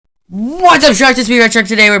What's up, Shark? It's me, Red Shark.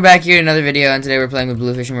 Today we're back here in another video, and today we're playing with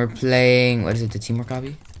Bluefish, and we're playing, what is it, the Teamwork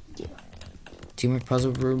Obby? Yeah. Teamwork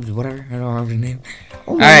Puzzle Rooms, whatever. I don't remember the name.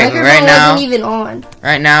 Oh, my microphone wasn't even on.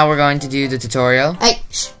 Right now, we're going to do the tutorial. Hey,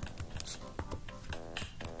 shh.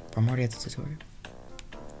 I'm already at the tutorial.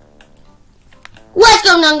 What's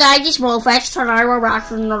going on, guys? It's Bluefish. Tonight we're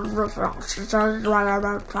watching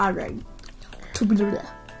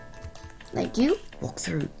Thank you. Walk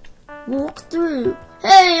through. Walk through.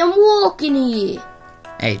 Hey, I'm walking here.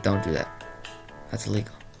 Hey, don't do that. That's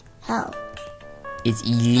illegal. How? It's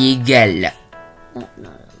illegal.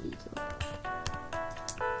 Not illegal.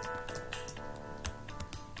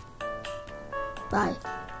 Bye.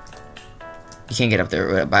 You can't get up there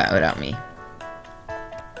without me.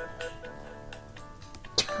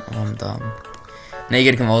 Oh, I'm dumb. Now you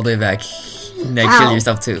gotta come all the way back. Now kill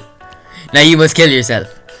yourself too. Now you must kill yourself.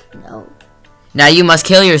 No. Now you must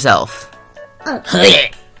kill yourself.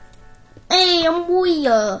 Hey, I'm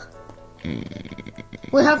Boya.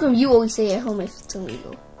 Well, how come you always say at home if it's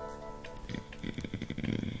illegal?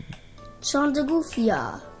 Shonda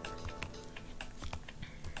Goofia.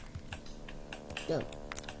 Go.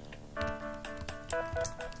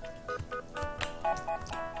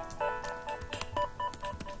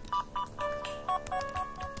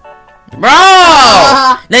 Bro!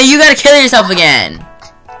 Now you gotta kill yourself again.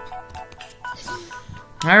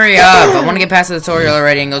 Hurry up. I want to get past the tutorial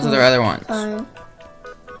already and go to the other ones. Fine.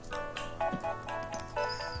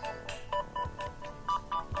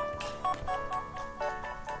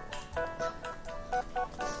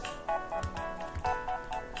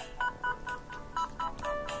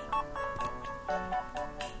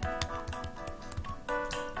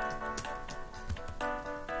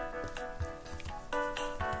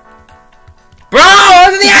 Bro, I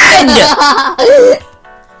was at the end!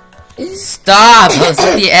 Stop! I was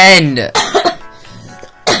at the end!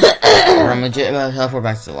 I'm legit about to teleport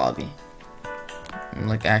back to the lobby. I'm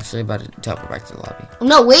like actually about to teleport back to the lobby.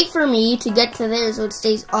 No, wait for me to get to there so it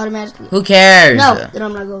stays automatically. Who cares? No, then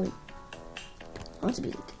I'm not going. I want to be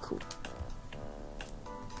like, cool.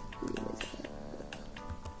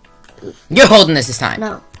 You're holding this time.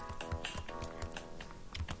 No.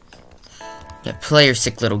 Yeah, play your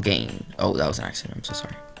sick little game. Oh, that was an accident. I'm so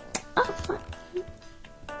sorry. Oh, fine.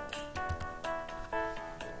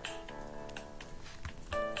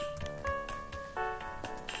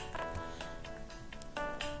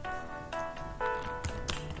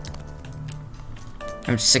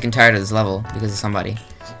 I'm sick and tired of this level because of somebody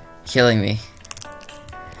killing me.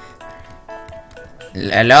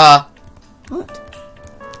 Hello? What?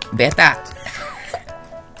 Beta.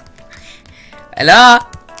 Hello?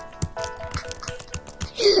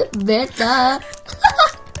 Beta.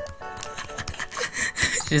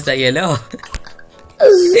 She's like, hello.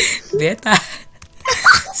 Beta.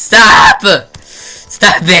 Stop!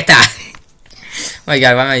 Stop, Beta! Oh my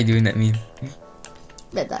god, why am I doing that meme?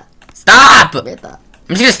 Beta. Stop! Beta.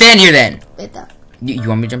 I'm just gonna stand here then. Beta. You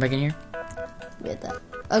want me to jump back in here? Beta.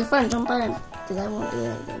 Oh, fine, jump in. Because I won't do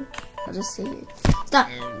anything. I'll just stay here. Stop.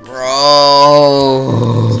 Bro.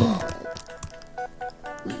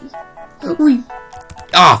 Wee.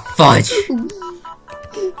 Oh, fudge. Wee.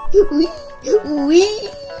 Wee. Wee.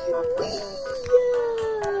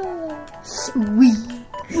 Wee.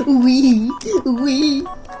 Wee. Wee.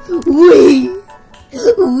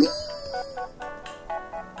 Wee.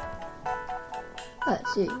 Ah,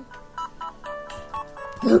 shit.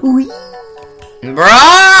 Wee.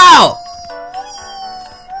 Bro!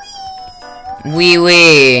 Wee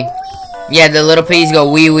wee. Yeah, the little piggies go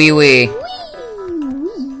wee wee wee.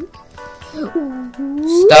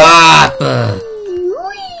 Stop!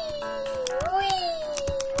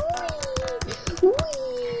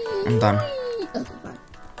 I'm done.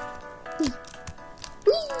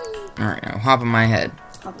 Alright, now hop on my head.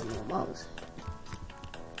 Hop on your mom's head.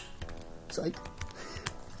 Psych.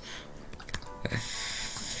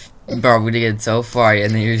 Bro, we're gonna get so far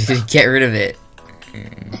and then you're just gonna get rid of it.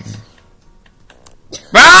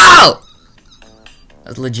 Bro! I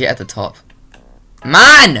was legit at the top.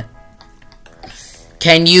 Man!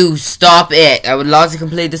 Can you stop it? I would love to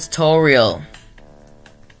complete this tutorial.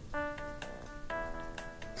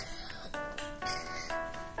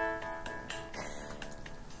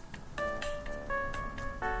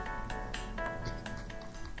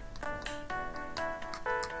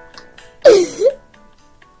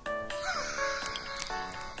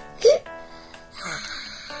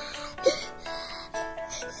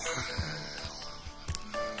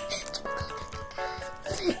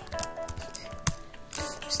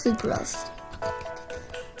 Sleep paralysis.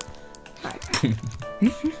 Fine.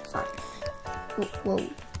 Whoa.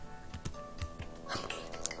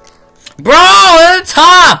 Bro, at the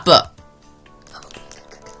top!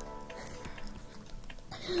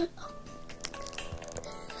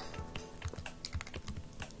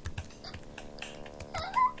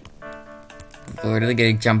 We're literally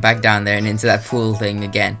gonna jump back down there and into that pool thing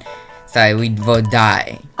again. Sorry, we both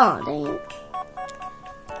die. Oh, dang.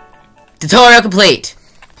 Tutorial complete!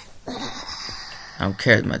 I don't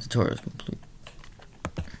care if my tutorial is complete.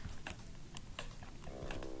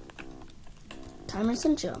 Timers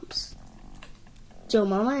and jumps. Joe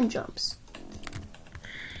Mama and jumps.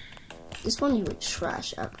 This one you were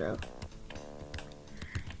trash at, bro.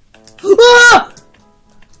 Ah!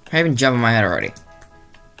 I even jumped in my head already.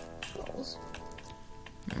 Balls.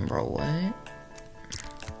 Bro, what?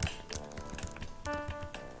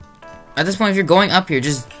 At this point, if you're going up here,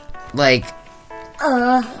 just, like,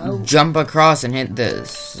 jump across and hit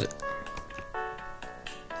this.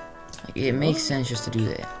 Like, it makes sense just to do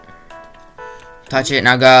that. Touch it,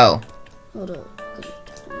 now go. Hold up.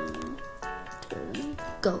 Turn.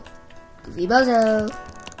 Go. Goofy Bozo.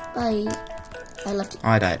 Bye. I left it. Oh,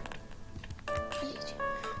 I died.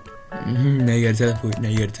 Now you gotta teleport, now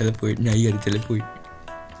you gotta teleport, now you gotta teleport.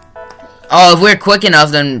 Oh, if we're quick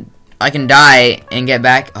enough, then I can die and get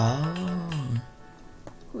back. Oh.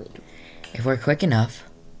 Wait. If we're quick enough,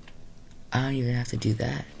 I don't even have to do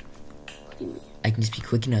that. What do you mean? I can just be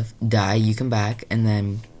quick enough, die, you come back, and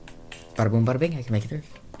then bada boom, bada bing, I can make it through.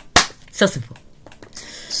 So simple.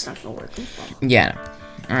 It's not gonna work. Yeah.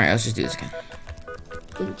 No. Alright, let's just do this again.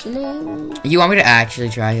 Chilling. You want me to actually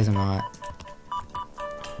try? Because I'm not.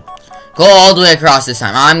 Go all the way across this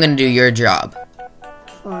time. I'm gonna do your job.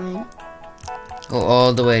 Fine. Go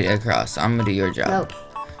all the way across. I'm gonna do your job. No.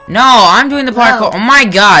 No, I'm doing the parkour. No. Oh my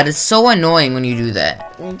god, it's so annoying when you do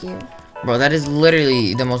that. Thank you. Bro, that is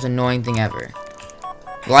literally the most annoying thing ever.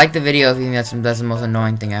 Like the video if you think that's the most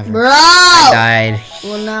annoying thing ever. Bro! I died.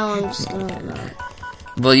 Well, now I'm just gonna... No.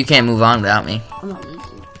 Well, you can't move on without me. I'm gonna leave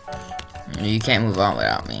you. You can't move on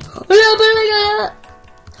without me. Hola.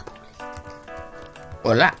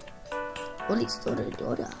 Hola. Hola, soy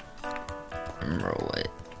Dora. Bro, what?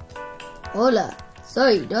 Hola,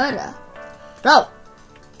 soy Dora. Bro!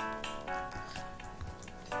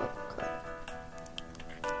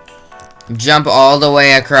 Jump all the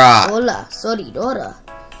way across. Hola, soy Dora.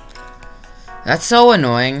 That's so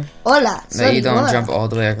annoying. Hola, soy That you don't Dora. jump all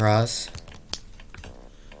the way across.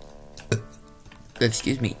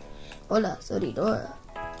 Excuse me. Hola, soy Dora.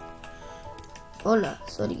 Hola,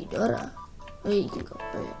 soy Dora. Oh, you can go.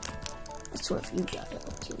 Hurry up. I swear if you die,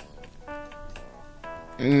 I'll kill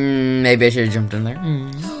you. Maybe I should have jumped in there.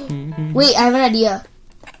 Wait, I have an idea.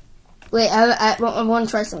 Wait, I want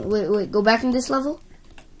to try something. Wait, go back in this level.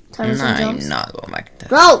 Time some jumps. I'm not going back to that.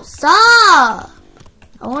 Bro, stop!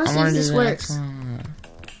 I want to see if this do works. the next one.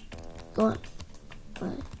 Go on.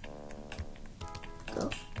 Alright. Go.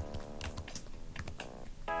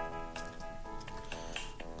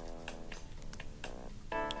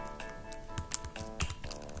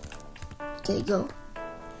 Okay, go.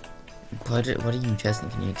 What are you testing?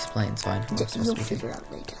 Can you explain so I know what I'm supposed You'll to be doing? figure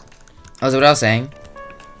out later. Oh, is that what I was saying?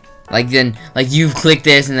 Like you click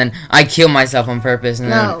this and then I kill myself on purpose and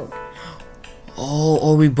No. then... Oh,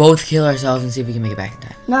 or we both kill ourselves and see if we can make it back in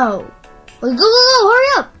time. No. Wait, go, hurry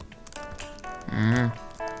up!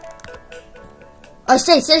 Oh,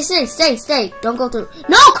 stay. Don't go through.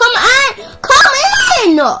 No, come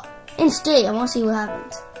in! And stay. I want to see what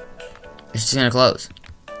happens. It's just gonna close.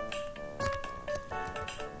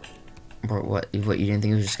 Bro, what? You didn't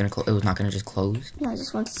think it was just gonna close? It was not gonna just close? Yeah, I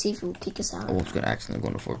just want to see if it will kick us out. Oh, it's gonna accidentally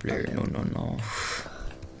go into 4-player. Okay. No.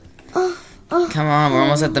 Oh, Come on, we're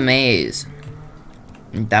almost at the maze.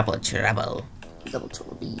 Double trouble. double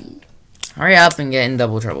trouble. Hurry up and get in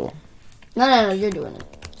double trouble. No, you're doing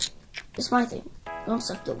it. It's my thing. Don't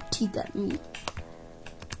suck your teeth at me.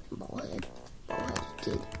 Bald-headed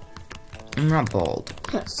kid. I'm not bald.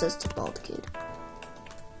 It says to bald kid.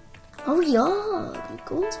 Hurry up! You're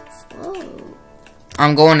going so slow.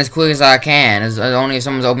 I'm going as quick as I can. As only if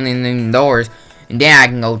someone's opening the doors, and then I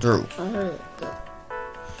can go through. Hurry up, go.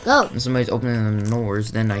 Go! If somebody's opening the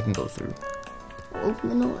doors, then I can go through.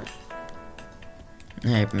 Open the door.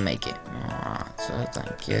 I can make it. Alright, so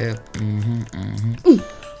thank you.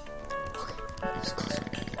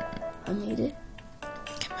 I made it.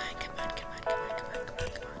 Come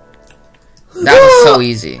on. That was so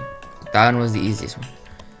easy. That one was the easiest one.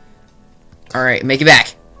 Alright, make it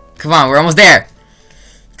back. Come on, we're almost there.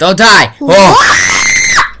 Don't die.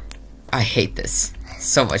 Oh. I hate this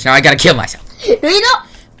so much. Now I gotta kill myself. No, you don't.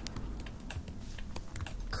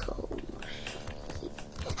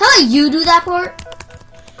 How about you do that part?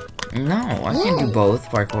 No, I can't do both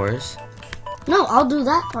parkours. No, I'll do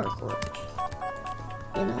that parkour.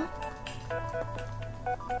 You know?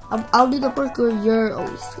 I'll do the parkour you're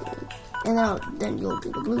always doing. And then you'll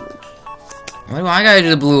do the blue one. Why do I gotta do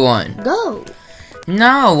the blue one? Go.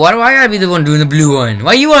 No, why do I gotta be the one doing the blue one?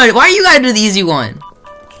 Why you gotta do the easy one?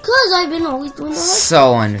 Cause I've been always doing the hard.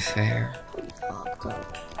 So unfair.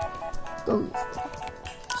 Go.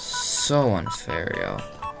 So unfair, yo.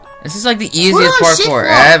 This is like the easiest parkour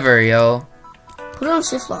ever, yo. Put it on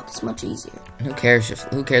shift lock. It's much easier. Who cares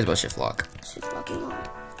about shift lock? Shift lock is on.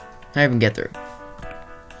 I even get through.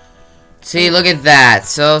 See, look at that.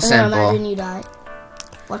 So simple. Imagine you die.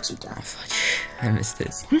 Watch you die. Oh, fudge. I missed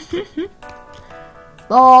this.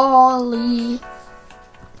 Ollie.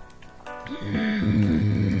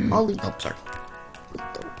 Ollie. Oh, sorry.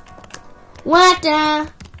 What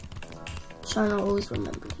the? Trying to always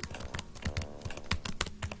remember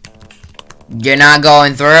you. You're not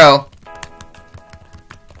going through.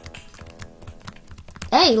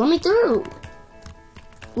 Hey, let me through.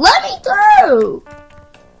 Let me through.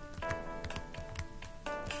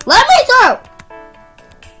 Let me through.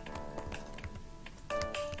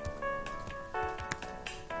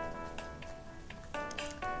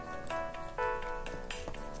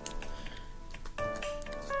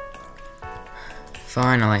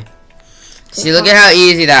 Finally. See, look at how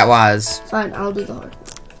easy that was. Fine, I'll do the hard one.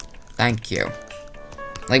 Thank you.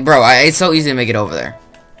 Like, bro, it's so easy to make it over there.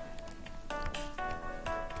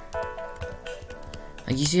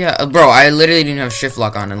 Like, you see how, bro, I literally didn't have shift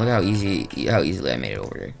lock on, and look how easily I made it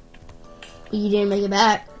over there. You didn't make it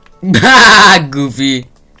back. Goofy.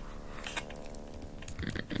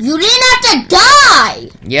 You didn't have to die.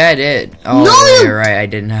 Yeah, I did. Oh, no, you're right. I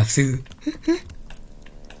didn't have to.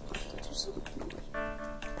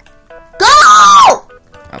 Go!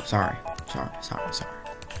 Oh, sorry.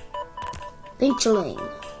 Pinchling.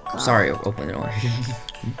 Sorry, open the door.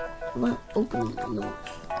 I'm not opening the door.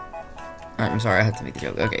 I'm sorry, I had to make the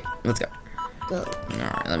joke. Okay, let's go. Go.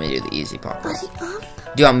 Alright, let me do the easy parkour.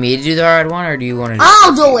 Up. Do you want me to do the hard one, or do you want to do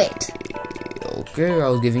I'll do it! Okay, I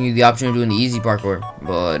was giving you the option of doing the easy parkour,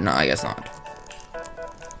 but no, I guess not.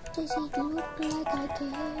 Does he look like I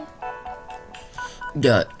care?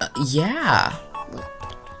 Yeah.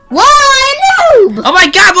 What? Noob! Oh my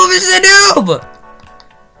god, Bluefish is a noob!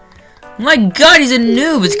 Oh my god, he's a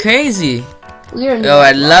noob, it's crazy. We're Yo,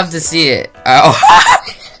 I'd love to see it. Oh.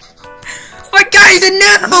 Oh my god, he's a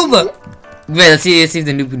noob! Wait, let's see if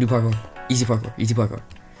the noob can do parkour. Easy parkour.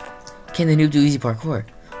 Can the noob do easy parkour?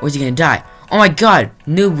 Or is he gonna die? Oh my god,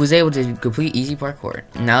 noob was able to complete easy parkour.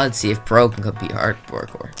 Now let's see if pro can complete hard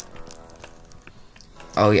parkour.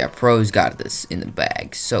 Oh yeah, pro's got this in the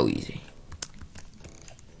bag. So easy.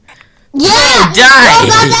 Yeah! Oh, die! Pro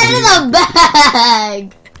got that in the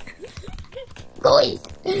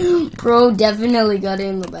bag! Pro definitely got it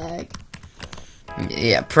in the bag.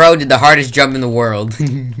 Yeah, pro did the hardest jump in the world.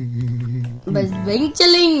 But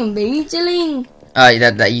chilling.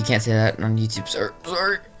 That you can't say that on YouTube, sir.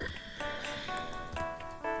 Sorry.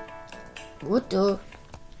 What the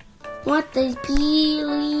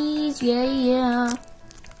Peelies? Yeah.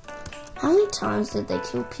 How many times did they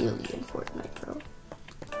kill Peely in Fortnite, bro?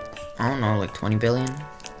 I don't know, like 20 billion?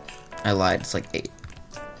 I lied, it's like 8.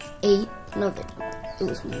 8? No, it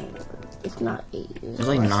was more. If not 8. It was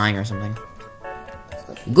like 9 or something.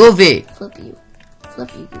 Flip Goofy! Flip you,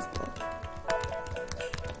 goofball.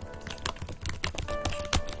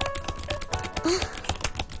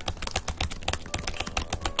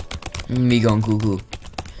 Me going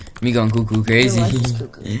cuckoo crazy. Your life is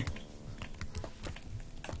cuckoo.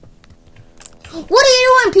 What are you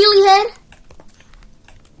doing, Peely head?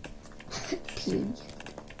 Peely.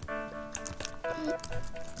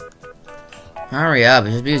 Hurry up,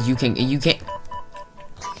 it's just because you can't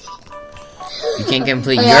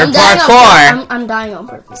complete Oh, your yeah, parkour. I'm dying on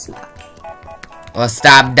purpose now. Well,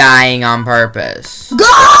 stop dying on purpose. Go!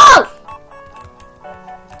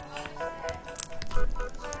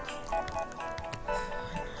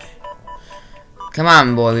 Come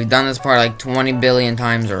on, boy, we've done this part like 20 billion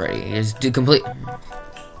times already. Just do complete.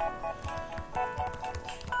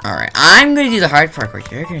 Alright, I'm gonna do the hard parkour.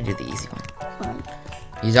 You're gonna do the easy one.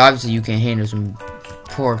 Because obviously you can handle some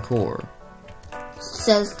parkour.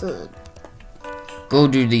 Says the... Go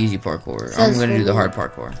do the easy parkour. I'm gonna do the hard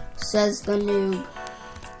parkour. Says the noob.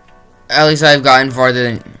 At least I've gotten farther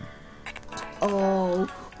than... Oh,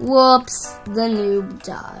 whoops. The noob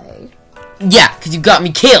died. Yeah, because you got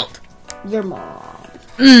me killed. Your mom.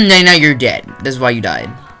 Now you're dead. That's why you died.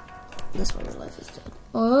 That's why your life is dead.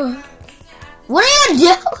 What are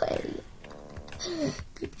you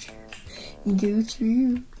doing? Go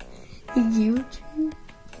true.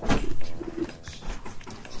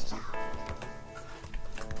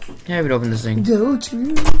 Can I even open this thing? Go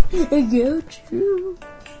to.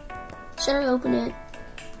 Should I open it?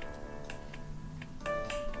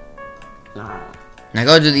 Nah. Now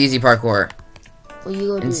go do the easy parkour. Well, you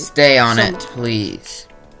go And do stay on it, please.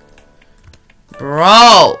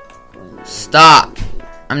 Bro! Stop.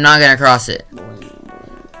 I'm not gonna cross it.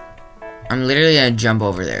 I'm literally gonna jump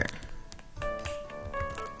over there.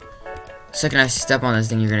 The second I step on this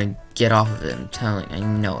thing, you're gonna get off of it. I'm telling you, I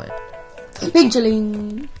know it.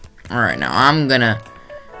 Alright, now I'm gonna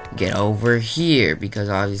get over here because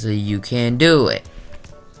obviously you can't do it.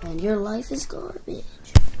 And your life is garbage.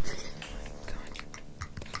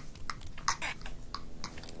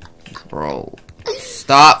 Bro,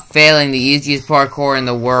 stop failing the easiest parkour in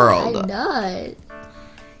the world. I'm not.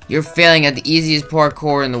 You're failing at the easiest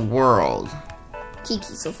parkour in the world.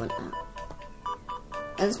 Kiki's so fun now.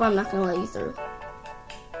 And that's why I'm not gonna let you through.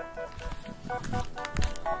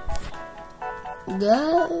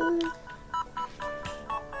 Go.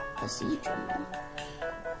 I see you jumping.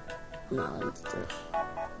 I'm not letting you through.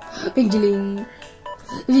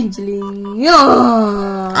 Vingeling.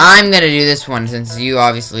 Yeah. I'm gonna do this one since you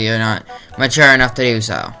obviously are not mature enough to do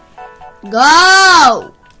so.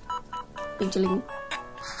 Go! Vingeling.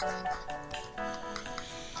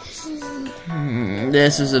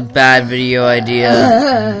 This was a bad video idea.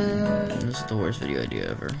 This is the worst video idea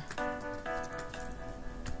ever.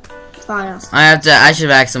 Fine. I should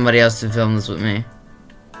have asked somebody else to film this with me.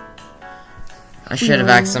 I should have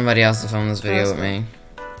asked somebody else to film this video with me.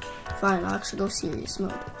 Fine, I'll actually go serious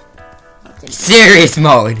mode. Serious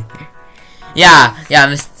mode. Yeah,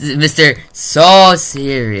 Mr. So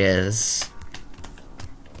serious.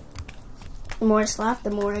 The more I slap, the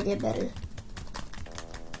more I get better.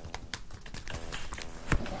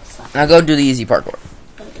 Now go do the easy parkour.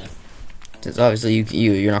 Okay. Because obviously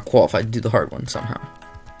you're not qualified to do the hard one somehow.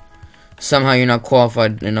 Somehow you're not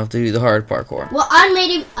qualified enough to do the hard parkour. Well, I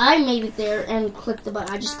made it there and clicked the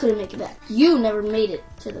button. I just couldn't make it back. You never made it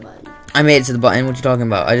to the button. I made it to the button. What you talking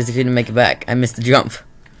about? I just couldn't make it back. I missed the jump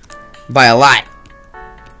by a lot.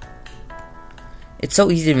 It's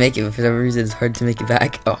so easy to make it, but for some reason it's hard to make it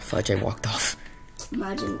back. Oh fudge! I walked off.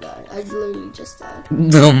 Imagine that. I literally just died.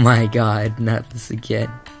 Oh my god! Not this again.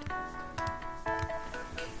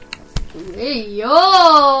 Hey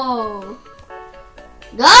yo!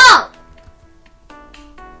 Go!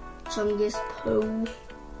 Chungus Po.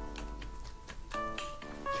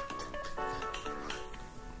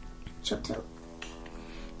 Chubtail.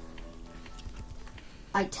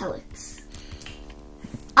 Italics.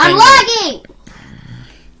 I'm lagging!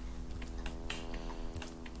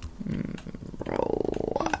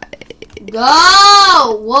 Go!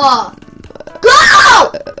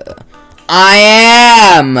 Go! I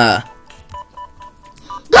am!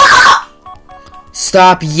 Go!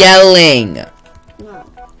 Stop yelling! No,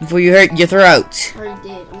 Before you hurt your throat. I already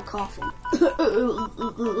did. I'm coughing.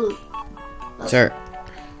 Sir.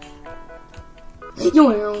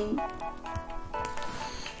 You're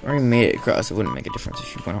I already made it across. It wouldn't make a difference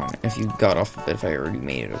if you went on it. If you got off of it, if I already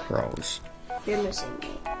made it across. You're missing me.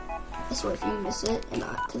 I swear if you miss it, and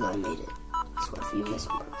because I made it. I swear if you miss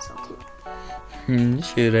on purpose, I'll kill you.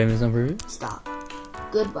 Should I miss on purpose? Stop.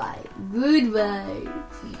 Goodbye. Goodbye.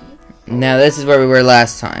 Now this is where we were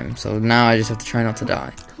last time, so now I just have to try not to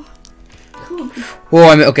die. Come on. Whoa,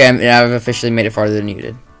 I've officially made it farther than you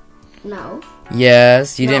did. No.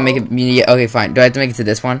 Yes, you didn't No. make it. Yeah, okay, fine. Do I have to make it to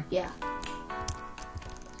this one? Yeah.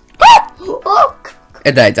 Oh!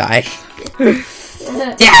 And then I die.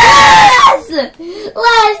 Yes!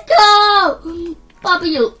 Let's go! Papa,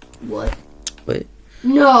 you... What? Wait.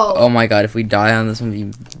 No. Oh my god, if we die on this one,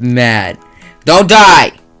 I'd be mad. Don't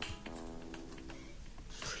die!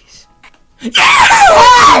 Please. Let's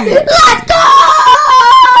go!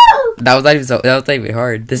 That was not even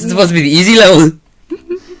hard. This is supposed to be the easy level.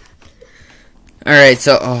 Alright,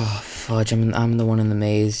 so oh fudge, I'm the one in the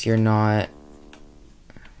maze. You're not.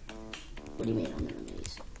 What do you mean I'm in a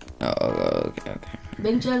maze? Oh, okay.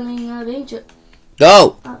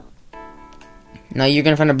 Go! Oh. Now you're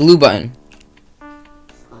gonna find a blue button.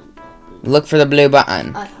 Look for the blue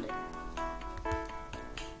button. I found it.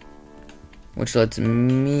 Which lets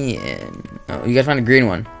me in. Oh, you gotta find a green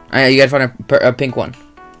one. You gotta find a pink one.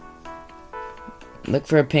 Look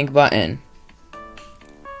for a pink button.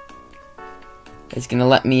 It's gonna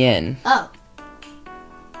let me in. Oh.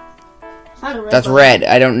 Found a red That's button. red.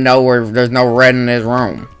 I don't know where. There's no red in this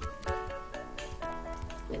room.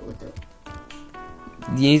 Wait, what the?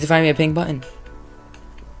 You need to find me a pink button.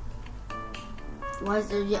 Why is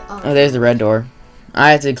there... Oh, there's the red door.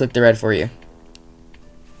 I have to click the red for you.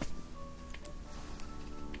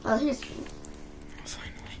 Oh, here's the thing.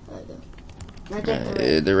 Finally. There you go. I get the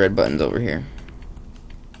red. The red button's over here.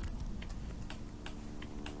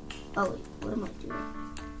 Oh wait, what am I doing?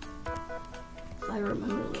 If I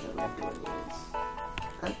remember what a red door is.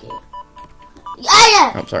 Okay.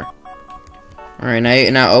 Yeah! Oh, sorry. Alright,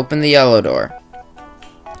 now open the yellow door.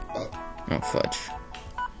 Oh, fudge.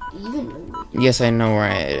 Even know Yes, I know where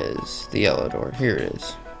it is. The yellow door. Here it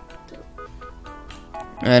is.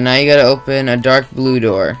 And now you gotta open a dark blue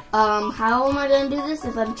door. How am I gonna do this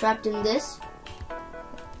if I'm trapped in this?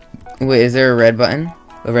 Wait, is there a red button?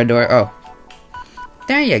 A red door? Oh.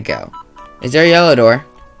 There you go. Is there a yellow door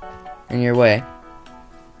in your way?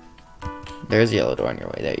 There's a yellow door in your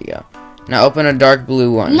way. There you go. Now open a dark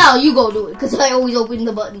blue one. No, you go do it, because I always open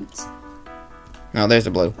the buttons. No, there's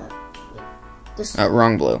the blue. This,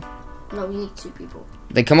 Wrong blue. no, we need 2 people.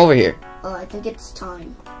 They come over here. I think it's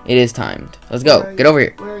time. It is timed. Let's go. Where are Get you? over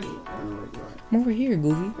here. Where are you? I don't know where you are. I'm over here,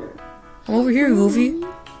 Goofy. I'm over here, Goofy.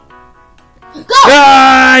 Go!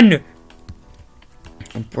 Run!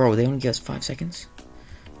 Oh, bro, they only give us 5 seconds.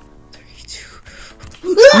 32.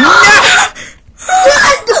 No!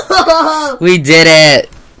 We did it.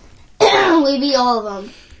 We beat all of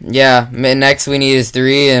them. Yeah. Next we need is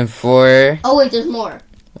 3 and 4. Oh wait, there's more.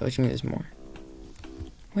 What do you mean there's more?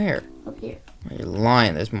 Where? Up here. Oh, you're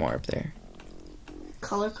lying. There's more up there.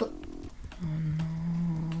 Color code. Oh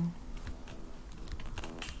no.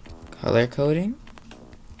 Color coding?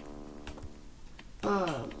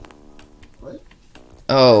 What?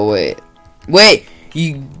 Oh wait. Wait.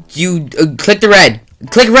 You click the red.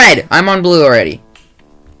 Click red. I'm on blue already.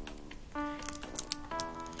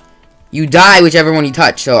 You die whichever one you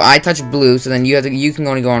touch. So I touch blue. So then you can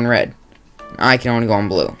only go on red. I can only go on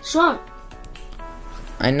blue. Sean.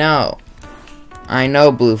 I know. I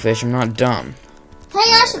know, Bluefish. I'm not dumb. Hey,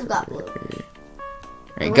 I should have got blue.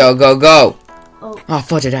 Right, go, go, go. Oh. Oh,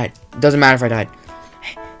 fudge, I died. Doesn't matter if I died.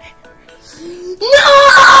 No!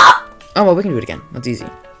 Oh, well, we can do it again. That's easy.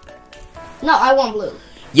 No, I want blue.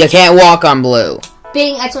 You can't walk on blue.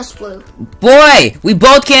 Bing, I touched blue. Boy, we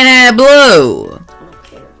both can't have blue. I don't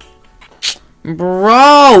care.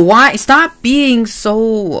 Bro, why? Stop being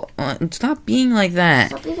so... stop being like that.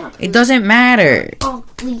 Stop being up, It doesn't matter. Oh,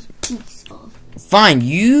 please, piece of. Fine,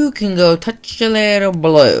 you can go touch a little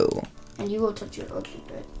blue. And you go touch your ugly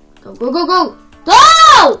red. Go, go, go, go!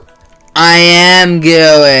 Go! I am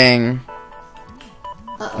going.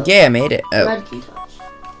 Uh-oh. Yeah, I made it. Oh. Red can touch.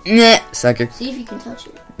 Nah, sucker. See if you can touch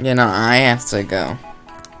it. Yeah, no, I have to go.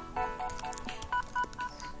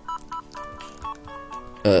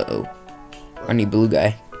 Uh-oh. I need blue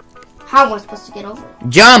guy. How am I supposed to get over it?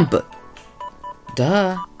 Jump!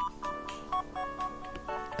 Duh.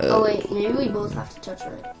 Oh, wait, maybe we both have to touch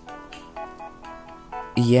red.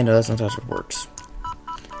 Yeah, no, that's not how it works.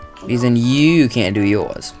 Because then you can't do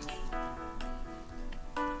yours.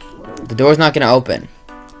 The door's not gonna open.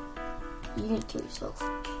 You need to kill yourself.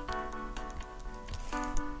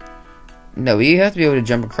 No, we have to be able to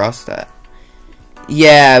jump across that.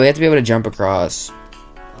 Yeah, we have to be able to jump across.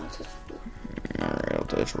 Alright, I'll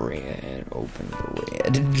touch red. Open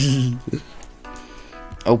the red.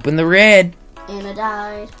 Open the red. And I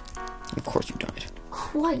died. Of course you died.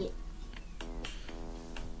 Quiet.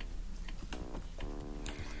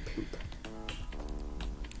 Poop.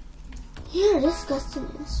 You're disgusting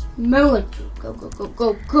and smell like poop. Go, go, go,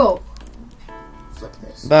 go, go. Flip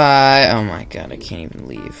this. Bye. Oh my god, I can't even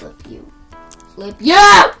leave. Flip you. Flip you!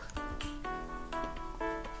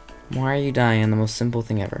 Why are you dying on the most simple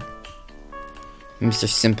thing ever? Mr. Go,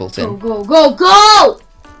 Simpleton. go, go, go!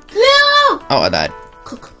 Go! Oh, I died.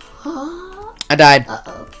 I died.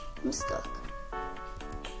 Uh-oh. I'm stuck.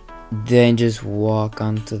 Then just walk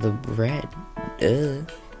onto the red. Yeah,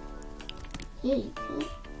 you can.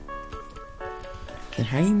 Then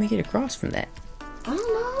how do you make it across from that? I don't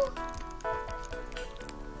know.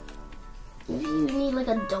 Maybe you need like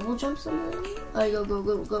a double jump somewhere. Alright, go, go,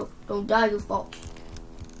 go, go. Don't die, you fall.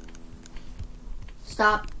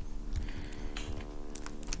 Stop.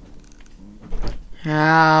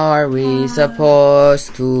 How are we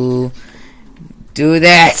supposed to do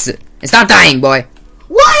this? And stop dying, boy.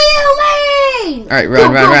 What do you mean? Alright,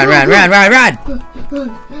 run, Go, run, go, run, go, run, go. run, run,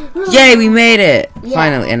 run! Yay, we made it! Yeah.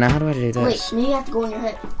 Finally. And now how do I do Wait, this? maybe you have to go in your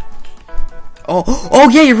head. Oh,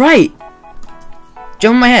 yeah, you're right!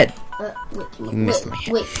 Jump on my head. Wait, come You on. missed Wait, my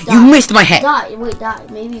head. wait, die. You missed my head! Die, wait, die.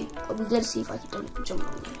 Maybe we gotta see if I can jump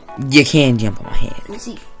on your head. You can jump on my head. Let me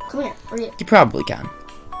see. Come here, hurry up. You probably can.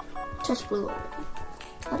 Touch blue already.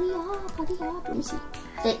 Hurry up, hurry up. Let me see.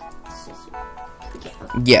 Stay. Okay.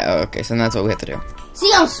 Yeah, okay, so that's what we have to do.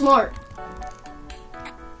 See, I'm smart.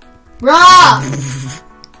 Bruh!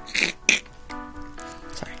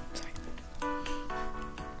 Sorry.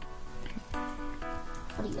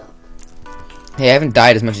 up. Hey, I haven't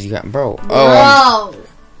died as much as you have, bro. Oh.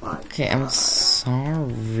 Okay, I'm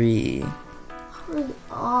sorry. Hurry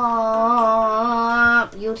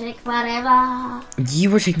up. You take forever. You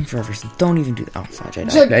were taking forever, so don't even do that. Oh, fudge,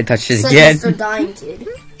 I touched it again. Mr. Dying Kid.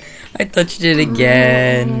 I touched it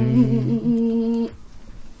again.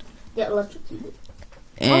 Yeah, electrocuted.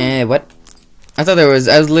 What? I thought I was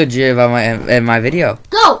legit about in my video.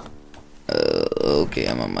 Go! Okay,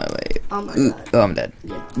 I'm on my way. Oh my god. Oh, I'm dead.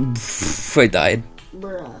 Yeah. I died.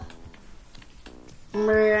 Bruh.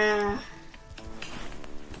 Bruh.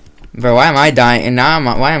 Bro, why am I dying? And now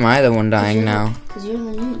why am I the one dying now? Because you're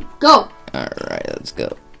the noob. Go! Alright, let's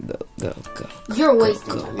go. Go. You're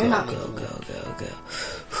wasting time. You're not go.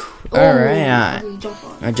 Oh, Alright. okay, jump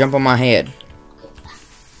on. I jump on my head. Okay.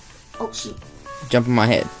 Oh, shoot. Jump on my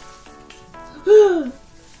head. Oh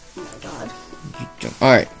my god.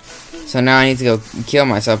 Alright. So now I need to go kill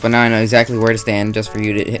myself, but now I know exactly where to stand just for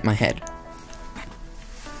you to hit my head.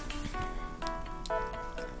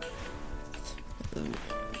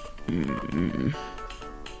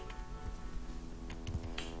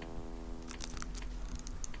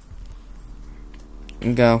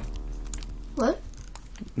 Go. What?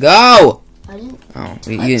 Go! I didn't. Oh,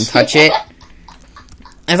 you didn't touch it?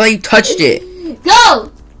 I thought you touched it.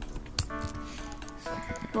 Go!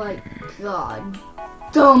 My god.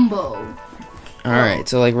 Dumbo. Alright,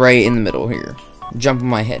 so like right in the middle here. Jump on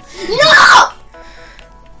my head. No!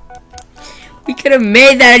 We could have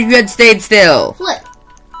made that if you had stayed still. Flip.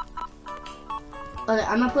 Okay,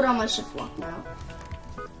 I'm gonna put on my shift lock now.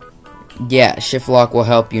 Yeah, shift lock will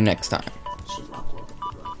help you next time. Shift lock will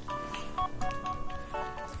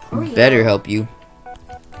help you. Better help you.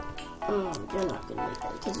 Oh, you're not gonna make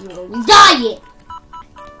that because you're always dying.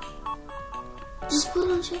 Just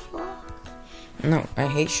put on shift lock. No, I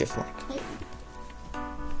hate shift lock.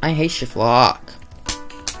 I hate shift lock.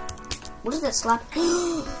 What is that slap?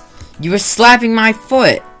 You were slapping my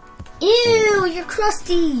foot. Ew, you're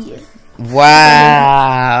crusty.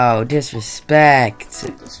 Wow, disrespect.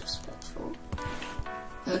 Disrespectful.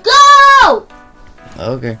 Go!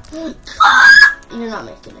 Okay. You're not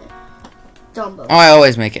making it. Dumbo. Oh, I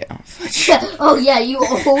always make it. Oh yeah, you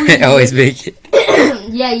always. I always make it.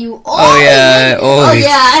 Yeah, you always. Oh yeah, always. Oh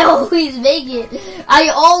yeah, I always make it. I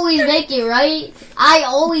always make it, right? I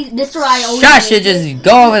always, Mr. I always. Shush it, just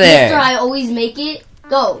go over there. Mr. I always make it.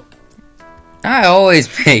 Go. I always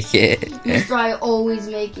make it. Mr. I always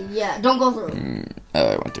make it. Yeah, don't go through. Oh,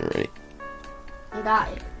 I went through already. And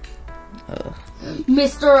die.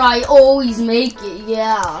 Mr. I always make it.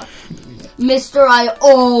 Yeah. Mr. I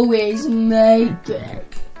always make it.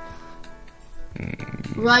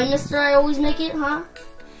 Right, Mr. I always make it, huh?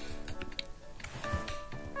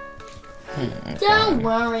 Don't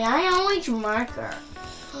worry, I always marker.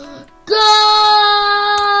 Go!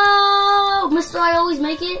 Mr. I always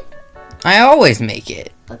make it? I always make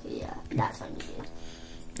it. Okay, yeah, that's how you did.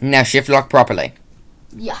 Now shift lock properly.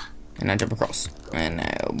 Yeah. And I jump across. And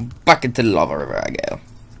now back into the lava river I go.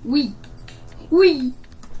 Wee.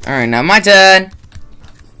 Alright, now my turn.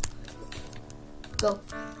 Go.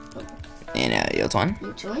 And now your turn.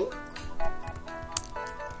 You join?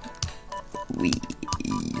 Wee.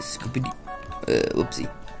 Scoopity. Whoopsie.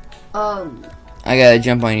 I gotta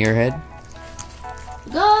jump on your head.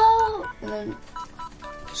 Go! And then,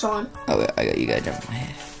 Sean. Oh, yeah, you gotta jump on my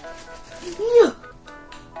head. Yeah.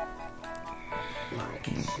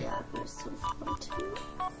 Yeah, we're so fun too.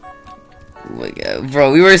 Oh my god.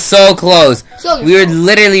 Bro, we were so close. We were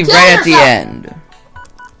literally right at the end.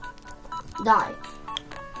 Die.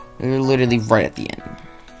 We were literally right at the end.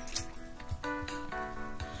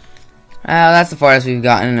 That's the farthest we've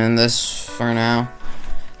gotten in this for now.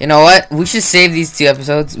 You know what? We should save these 2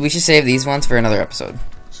 episodes. We should save these ones for another episode.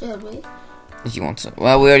 Should we? If you want to.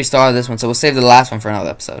 Well, we already started this one, so we'll save the last one for another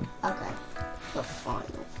episode. Okay. The final.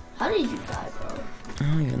 How did you die, bro? I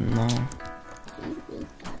don't even know.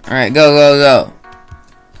 Alright, go.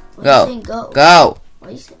 Go. Go. Why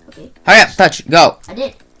you saying okay? Hurry up, touch, go. I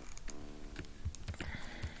did.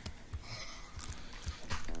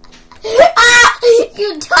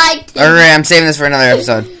 You died. Alright, I'm saving this for another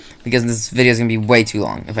episode because this video is gonna be way too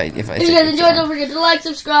long. If you guys enjoyed, don't forget to like,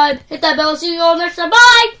 subscribe, hit that bell. See you all next time.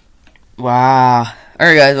 Bye. Wow.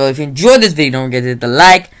 Alright, guys. Well, if you enjoyed this video, don't forget to hit the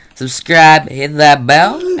like, subscribe, hit that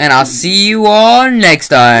bell, and I'll see you all next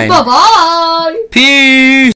time. Bye bye. Peace.